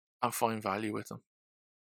 and find value with them.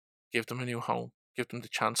 Give them a new home. Give them the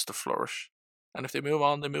chance to flourish. And if they move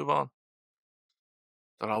on, they move on.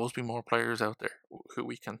 There'll always be more players out there who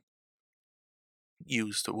we can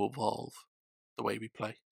use to evolve the way we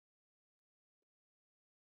play.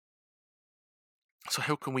 So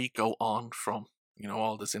how can we go on from,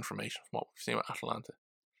 all this information from what we've seen with Atalanta?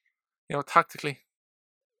 Tactically,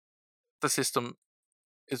 the system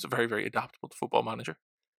is very, very adaptable to Football Manager,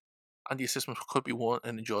 and the system could be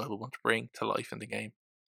an enjoyable one to bring to life in the game.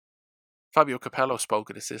 Fabio Capello spoke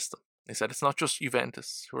of the system. He said it's not just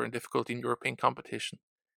Juventus who are in difficulty in European competition.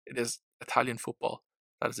 It is Italian football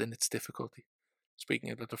that is in its difficulty.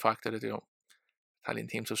 Speaking about the fact that Italian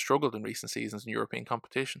teams have struggled in recent seasons in European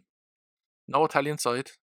competition. No Italian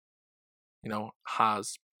side,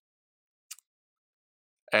 has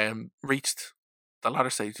reached the latter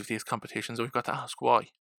stage of these competitions, and we've got to ask why.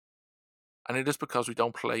 And it is because we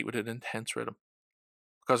don't play with an intense rhythm.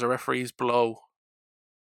 Because our referees blow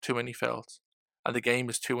too many fouls, and the game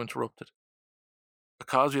is too interrupted.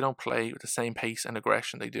 Because we don't play with the same pace and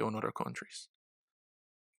aggression they do in other countries.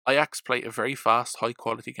 Ajax play a very fast,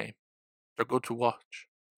 high-quality game. They're good to watch.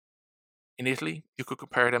 In Italy, you could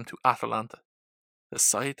compare them to Atalanta, the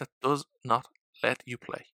side that does not let you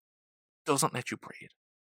play, doesn't let you breathe,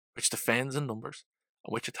 which defends in numbers,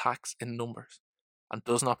 and which attacks in numbers, and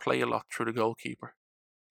does not play a lot through the goalkeeper.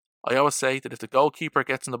 I always say that if the goalkeeper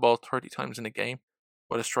gets in the ball 30 times in a game,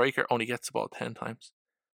 but a striker only gets the ball 10 times,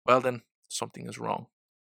 well then, something is wrong.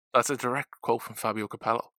 That's a direct quote from Fabio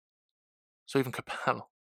Capello. So even Capello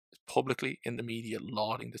is publicly in the media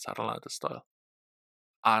lauding this Atalanta style,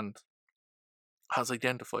 and has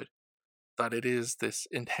identified that it is this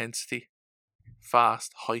intensity,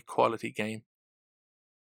 fast, high quality game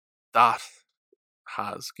that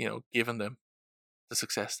has, given them the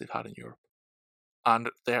success they've had in Europe. And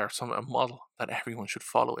they're a model that everyone should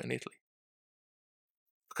follow in Italy.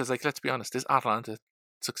 Because, let's be honest, this Atalanta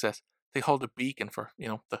success, they hold a beacon for,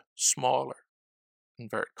 the smaller,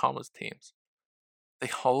 inverted commas, teams. They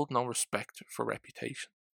hold no respect for reputation,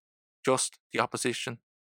 just the opposition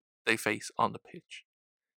they face on the pitch,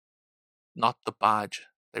 not the badge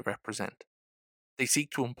they represent. They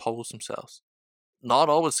seek to impose themselves, not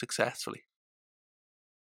always successfully.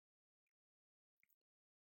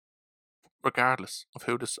 Regardless of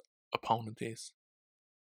who this opponent is.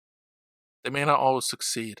 They may not always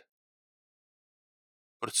succeed,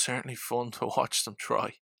 but it's certainly fun to watch them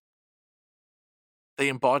try. They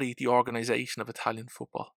embody the organisation of Italian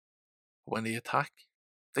football. When they attack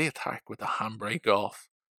with the handbrake off.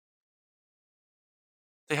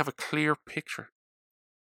 They have a clear picture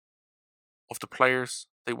of the players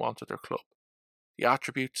they want at their club. The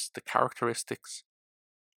attributes, the characteristics,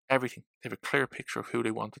 everything. They have a clear picture of who they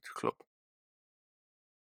want at their club.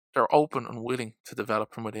 They're open and willing to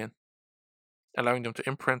develop from within, allowing them to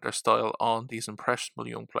imprint their style on these impressionable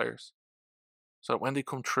young players, so that when they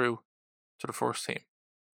come through to the first team,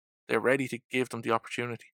 they're ready to give them the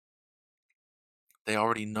opportunity. They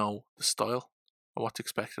already know the style and what's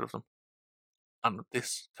expected of them, and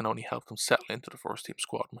this can only help them settle into the first team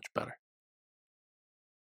squad much better.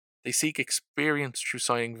 They seek experience through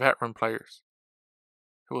signing veteran players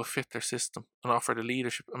who will fit their system and offer the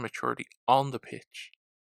leadership and maturity on the pitch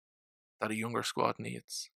that a younger squad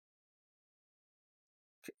needs.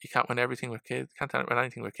 You can't win everything with kids. You can't win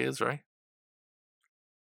anything with kids, right?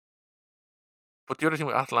 But the other thing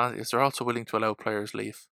with Atalanta is they're also willing to allow players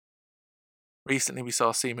leave. Recently, we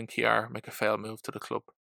saw Simon Kjaer make a failed move to the club,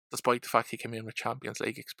 despite the fact he came in with Champions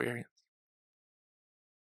League experience.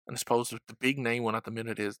 And I suppose the big name one at the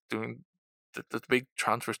minute is doing the big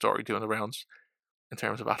transfer story doing the rounds in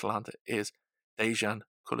terms of Atalanta is Dejan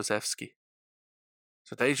Kulusevski.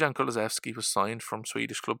 So Dejan Kulusevski was signed from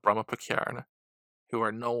Swedish club Brommapojärna, who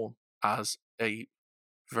are known as a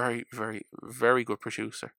very, very, very good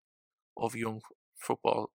producer of young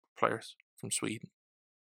football players from Sweden.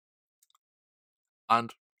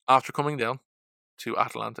 And after coming down to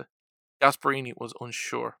Atalanta, Gasperini was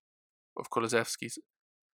unsure of Kulusevski's,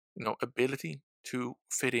 ability to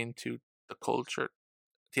fit into the culture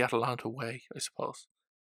the Atalanta way, I suppose.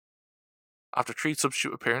 After 3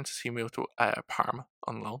 substitute appearances, he moved to Parma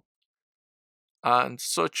on loan. And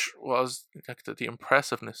such was the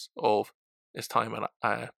impressiveness of his time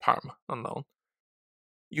at Parma on loan.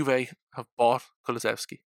 Juve have bought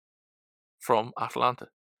Kulusevski from Atalanta.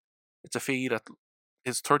 It's a fee that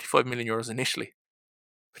is 35 million euros initially,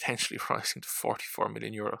 potentially rising to 44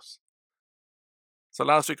 million euros. So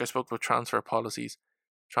last week I spoke about transfer policies,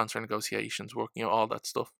 transfer negotiations, working out all that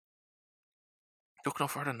stuff. Look no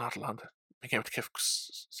further than Atalanta being able to give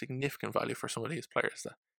significant value for some of these players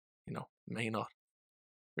that, may not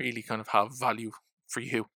really kind of have value for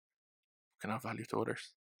you, can have value to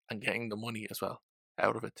others, and getting the money as well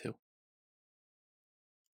out of it too.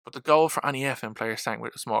 But the goal for any FM player starting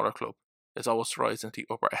with a smaller club is always to rise into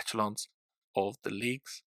the upper echelons of the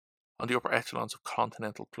leagues and the upper echelons of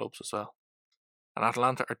continental clubs as well. And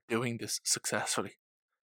Atalanta are doing this successfully.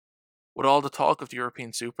 With all the talk of the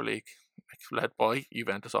European Super League, led by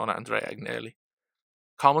Juventus owner Andrea Agnelli,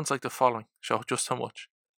 comments like the following show just how much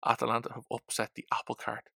Atalanta have upset the apple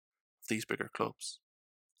cart of these bigger clubs.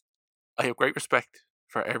 I have great respect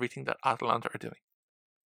for everything that Atalanta are doing.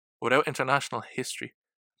 Without international history,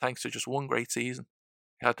 thanks to just one great season,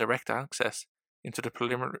 they had direct access into the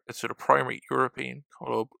primary European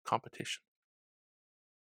club competition.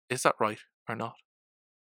 Is that right or not?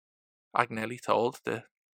 Agnelli told the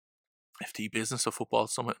FT Business of Football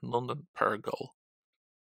Summit in London per goal.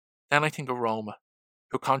 Then I think of Roma,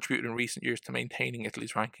 who contributed in recent years to maintaining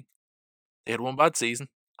Italy's ranking. They had one bad season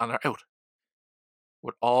and are out,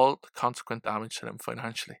 with all the consequent damage to them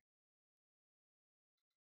financially.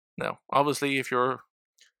 Now, obviously, if you're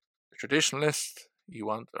a traditionalist,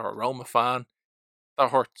 or a Roma fan,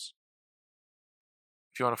 that hurts.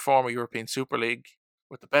 If you want to form a European Super League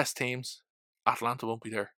with the best teams, Atalanta won't be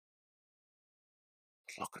there.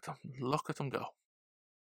 But look at them go.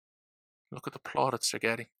 Look at the plaudits they're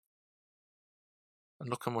getting. And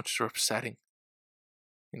look how much they're upsetting,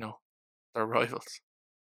 their rivals.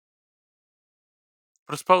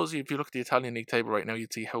 But I suppose if you look at the Italian league table right now,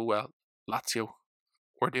 you'd see how well Lazio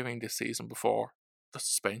were doing this season before the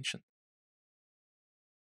suspension.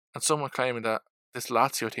 And some are claiming that this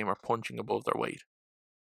Lazio team are punching above their weight.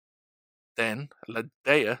 Then La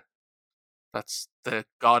Dea, that's the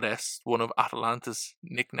goddess, one of Atalanta's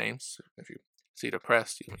nicknames. If you see the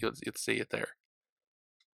press, you'll see it there.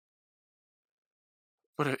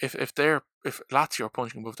 But if Lazio are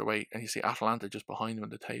punching above their weight and you see Atalanta just behind them in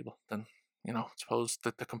the table, then I suppose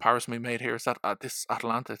that the comparison we made here is that this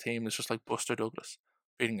Atalanta team is just like Buster Douglas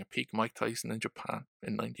beating a peak Mike Tyson in Japan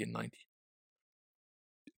in 1990.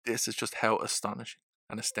 This is just how astonishing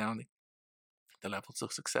and astounding the levels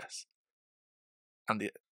of success and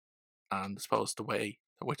I suppose the way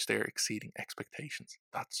in which they're exceeding expectations.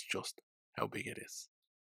 That's just how big it is.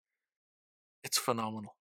 It's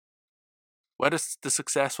phenomenal. Whether the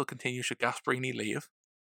success will continue should Gasperini leave,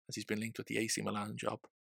 as he's been linked with the AC Milan job.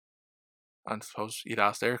 And I suppose you'd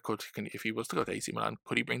ask there, if he was to go to AC Milan,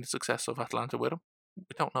 could he bring the success of Atalanta with him?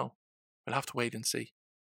 We don't know. We'll have to wait and see.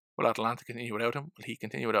 Will Atalanta continue without him? Will he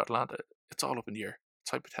continue without Atalanta? It's all up in the air.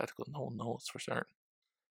 It's hypothetical. No one knows for certain.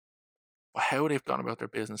 But how they've gone about their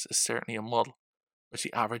business is certainly a model which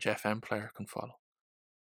the average FM player can follow.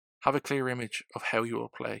 Have a clear image of how you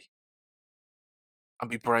will play. And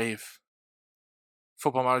be brave.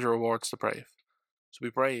 Football Manager rewards the brave. So be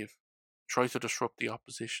brave. Try to disrupt the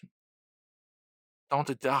opposition. Don't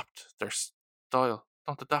adapt their style.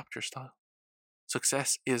 Don't adapt your style.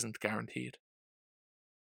 Success isn't guaranteed.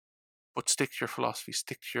 But stick to your philosophy,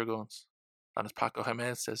 stick to your guns. And as Paco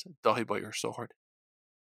Jimenez says, die by your sword.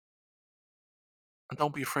 And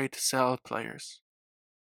don't be afraid to sell players.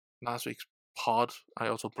 Last week's pod, I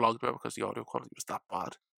also blogged about it because the audio quality was that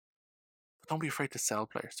bad. But don't be afraid to sell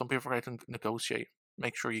players. Don't be afraid to negotiate.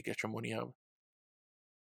 Make sure you get your money out.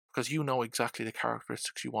 Because you know exactly the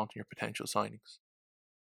characteristics you want in your potential signings.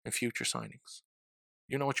 In future signings.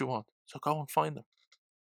 You know what you want. So go and find them.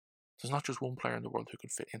 There's not just one player in the world who can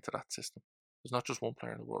fit into that system. There's not just one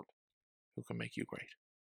player in the world who can make you great.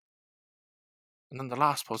 And then the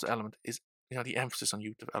last element is the emphasis on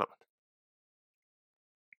youth development.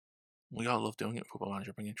 We all love doing it, Football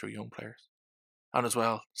Manager, bringing through young players. And as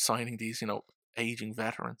well, signing these, aging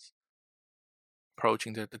veterans,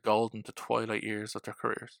 approaching the golden, the twilight years of their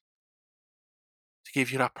careers. To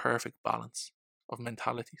give you that perfect balance of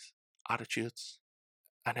mentalities, attitudes,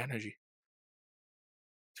 and energy.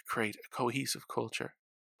 To create a cohesive culture,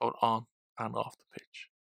 both on and off the pitch.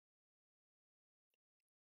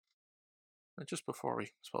 And just before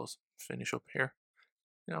we, finish up here,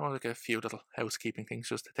 I want to get a few little housekeeping things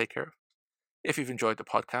just to take care of. If you've enjoyed the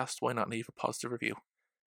podcast, why not leave a positive review?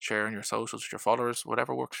 sharing your socials with your followers,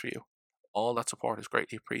 whatever works for you. All that support is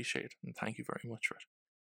greatly appreciated, and thank you very much for it.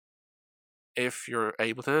 If you're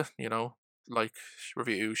able to, like,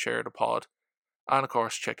 review, share the pod, and of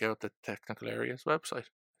course check out the Technical Areas website.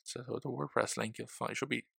 It's the WordPress link you'll find should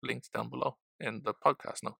be linked down below in the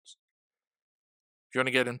podcast notes. If you want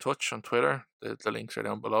to get in touch on Twitter, the links are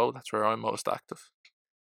down below. That's where I'm most active.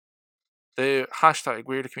 The hashtag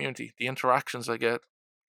Weird Community, the interactions I get,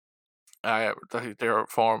 they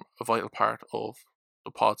form a vital part of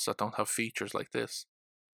the pods that don't have features like this.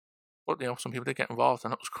 But some people did get involved,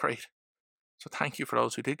 and it was great. So thank you for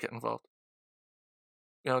those who did get involved.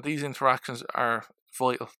 These interactions are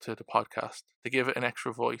vital to the podcast. They give it an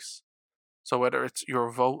extra voice. So whether it's your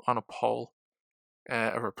vote on a poll,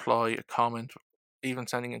 a reply, a comment, even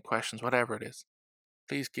sending in questions, whatever it is,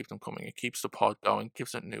 please keep them coming. It keeps the pod going,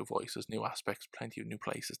 gives it new voices, new aspects, plenty of new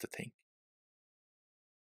places to think.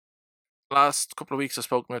 Last couple of weeks I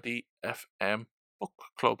spoke about the FM book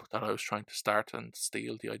club that I was trying to start and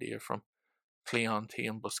steal the idea from Cleon T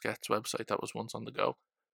and Busquets' website that was once on the go.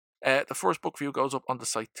 The first book review goes up on the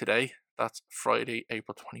site today. That's Friday,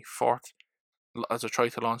 April 24th, as I try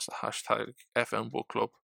to launch the hashtag FM Book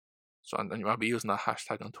Club. So and I'll be using that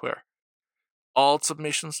hashtag on Twitter. All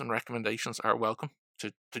submissions and recommendations are welcome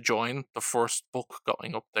to join the first book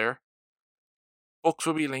going up there. Books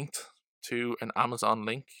will be linked to an Amazon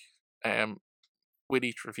link with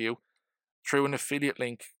each review through an affiliate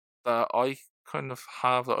link that I kind of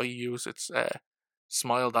have that I use. It's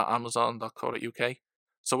smile.amazon.co.uk.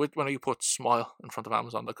 So when you put smile in front of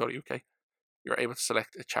amazon.co.uk, you're able to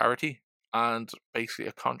select a charity, and basically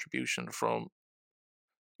a contribution from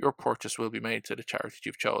your purchase will be made to the charity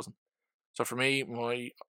you've chosen. So for me,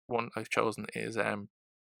 my one I've chosen is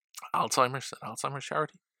Alzheimer's, an Alzheimer's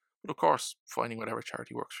charity. But of course, finding whatever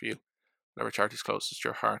charity works for you, whatever charity's closest to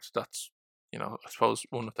your heart. That's, I suppose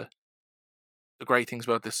one of the great things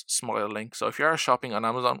about this Smile link. So if you are shopping on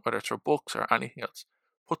Amazon, whether it's for books or anything else,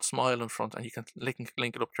 put Smile in front and you can link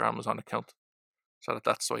it up to your Amazon account, so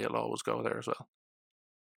that's the way you'll always go there as well.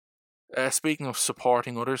 Speaking of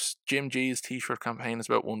supporting others, Jim G's t-shirt campaign is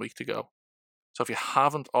about 1 week to go. So if you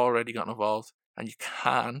haven't already gotten involved, and you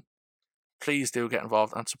can, please do get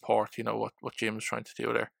involved and support, what Jim's trying to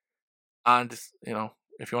do there. And,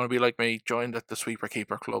 if you want to be like me, join the Sweeper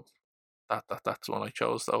Keeper Club. That's the one I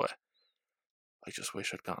chose, though. I just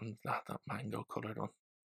wish I'd gotten that mango coloured one.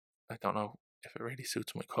 I don't know if it really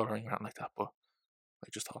suits my colouring or anything like that, but I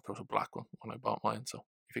just thought there was a black one when I bought mine, so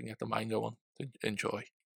if you can get the mango one, enjoy.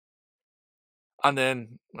 And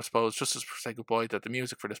then, I suppose, just as say goodbye, that the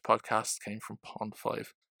music for this podcast came from Pond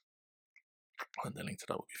 5. And the link to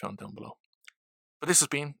that will be found down below. But this has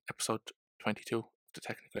been episode 22 of the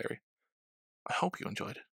Technical Area. I hope you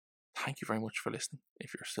enjoyed it. Thank you very much for listening,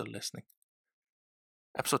 if you're still listening.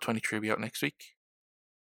 Episode 23 will be out next week.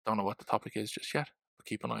 Don't know what the topic is just yet, but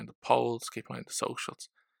keep an eye on the polls, keep an eye on the socials.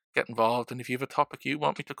 Get involved, and if you have a topic you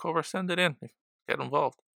want me to cover, send it in. Get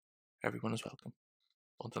involved. Everyone is welcome.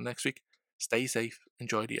 Until next week, stay safe,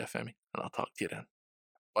 enjoy the FMing, and I'll talk to you then.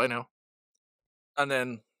 Bye now. And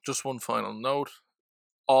then, just one final note.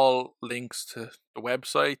 All links to the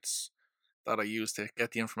websites that I use to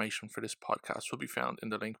get the information for this podcast will be found in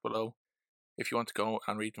the link below. If you want to go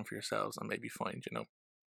and read them for yourselves and maybe find,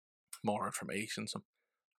 more information, some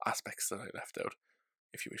aspects that I left out,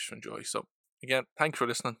 if you wish to enjoy. So, again, thanks for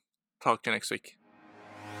listening. Talk to you next week.